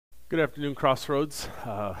Good afternoon, Crossroads.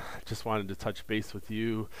 Just wanted to touch base with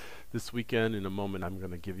you this weekend. In a moment, I'm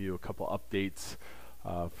going to give you a couple updates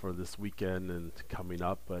for this weekend and coming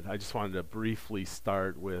up. But I just wanted to briefly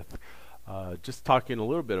start with just talking a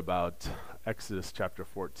little bit about Exodus chapter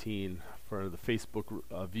 14. For the Facebook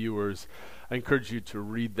viewers, I encourage you to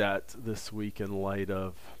read that this week in light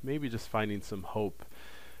of maybe just finding some hope.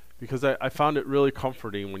 Because I found it really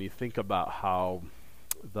comforting when you think about how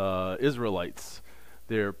the Israelites,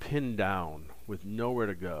 they're pinned down with nowhere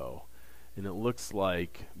to go, and it looks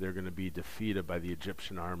like they're going to be defeated by the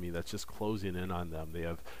Egyptian army that's just closing in on them. They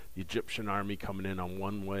have the Egyptian army coming in on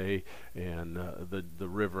one way and the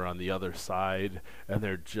river on the other side, and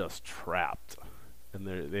they're just trapped, and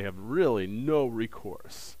they have really no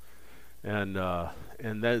recourse. And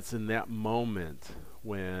that's in that moment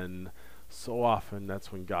when so often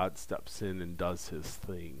that's when God steps in and does his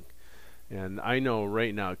thing. And I know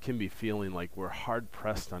right now it can be feeling like we're hard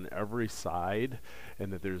pressed on every side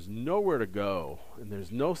and that there's nowhere to go and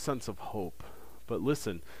there's no sense of hope. But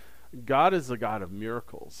listen, God is a God of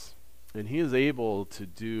miracles, and he is able to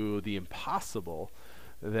do the impossible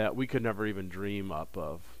that we could never even dream up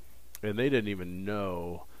of. And they didn't even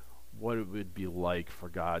know what it would be like for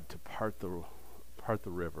God to part the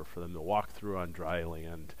river, for them to walk through on dry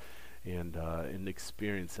land and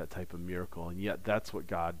experience that type of miracle. And yet that's what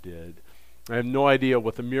God did. I have no idea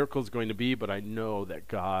what the miracle is going to be, but I know that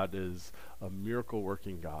God is a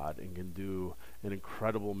miracle-working God and can do an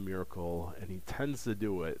incredible miracle, and he tends to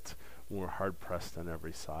do it when we're hard-pressed on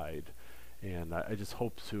every side. And I just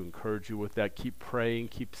hope to encourage you with that. Keep praying,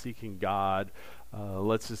 keep seeking God.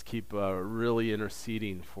 Let's just keep really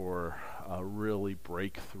interceding for a really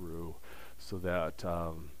breakthrough so that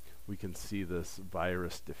we can see this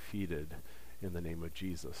virus defeated in the name of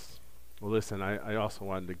Jesus. Well, listen, I also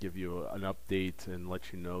wanted to give you an update and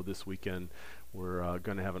let you know this weekend we're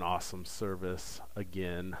going to have an awesome service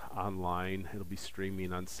again online. It'll be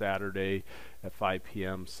streaming on Saturday at 5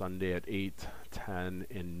 p.m., Sunday at 8, 10,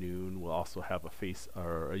 and noon. We'll also have a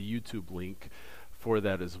YouTube link for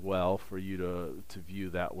that as well for you to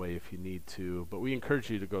view that way if you need to. But we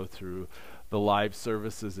encourage you to go through the live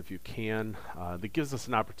services if you can. That gives us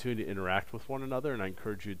an opportunity to interact with one another, and I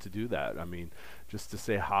encourage you to do that. I mean, just to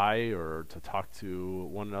say hi or to talk to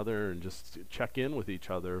one another and just check in with each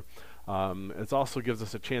other. It also gives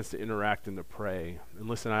us a chance to interact and to pray. And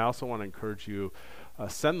listen, I also want to encourage you,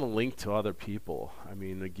 send the link to other people. I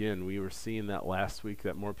mean, again, we were seeing that last week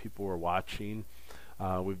that more people were watching.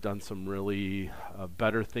 We've done some really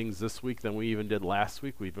better things this week than we even did last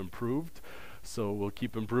week. We've improved. So we'll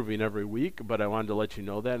keep improving every week, but I wanted to let you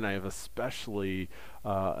know that, and I have especially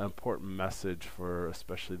important message for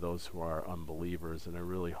especially those who are unbelievers, and I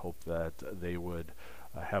really hope that they would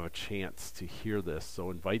have a chance to hear this.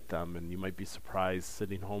 So invite them, and you might be surprised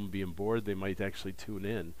sitting home being bored, they might actually tune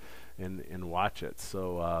in and watch it.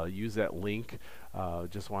 So use that link.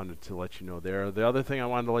 Just wanted to let you know there. The other thing I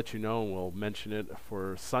wanted to let you know, and we'll mention it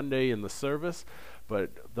for Sunday in the service, but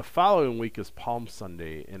the following week is Palm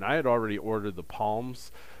Sunday, and I had already ordered the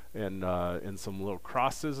palms and some little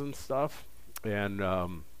crosses and stuff, and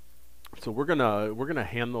so we're gonna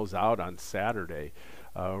hand those out on Saturday.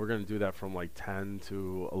 We're gonna do that from like 10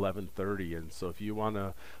 to 11:30, and so if you want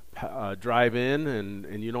to drive in,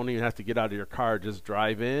 and you don't even have to get out of your car, just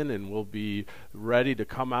drive in, and we'll be ready to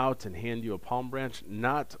come out and hand you a palm branch,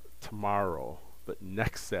 not tomorrow, but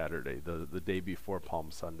next Saturday, the day before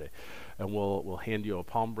Palm Sunday. And we'll hand you a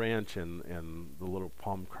palm branch and the little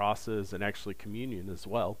palm crosses and actually communion as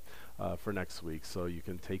well for next week. So you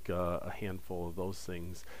can take a handful of those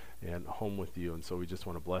things and home with you. And so we just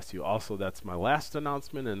want to bless you. Also, that's my last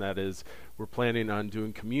announcement, and that is we're planning on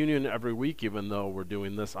doing communion every week, even though we're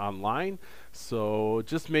doing this online. So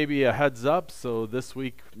just maybe a heads up. So this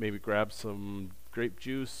week, maybe grab some grape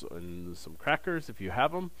juice and some crackers if you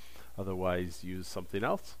have them. Otherwise, use something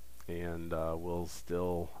else, and we'll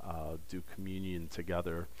still do communion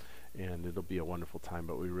together, and it'll be a wonderful time,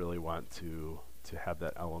 but we really want to have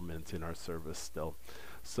that element in our service still.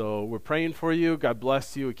 So we're praying for you. God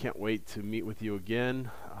bless you. We can't wait to meet with you again,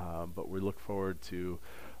 but we look forward to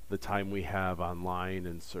the time we have online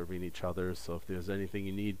and serving each other. So if there's anything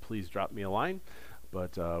you need, please drop me a line,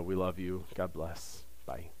 but we love you. God bless.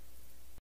 Bye.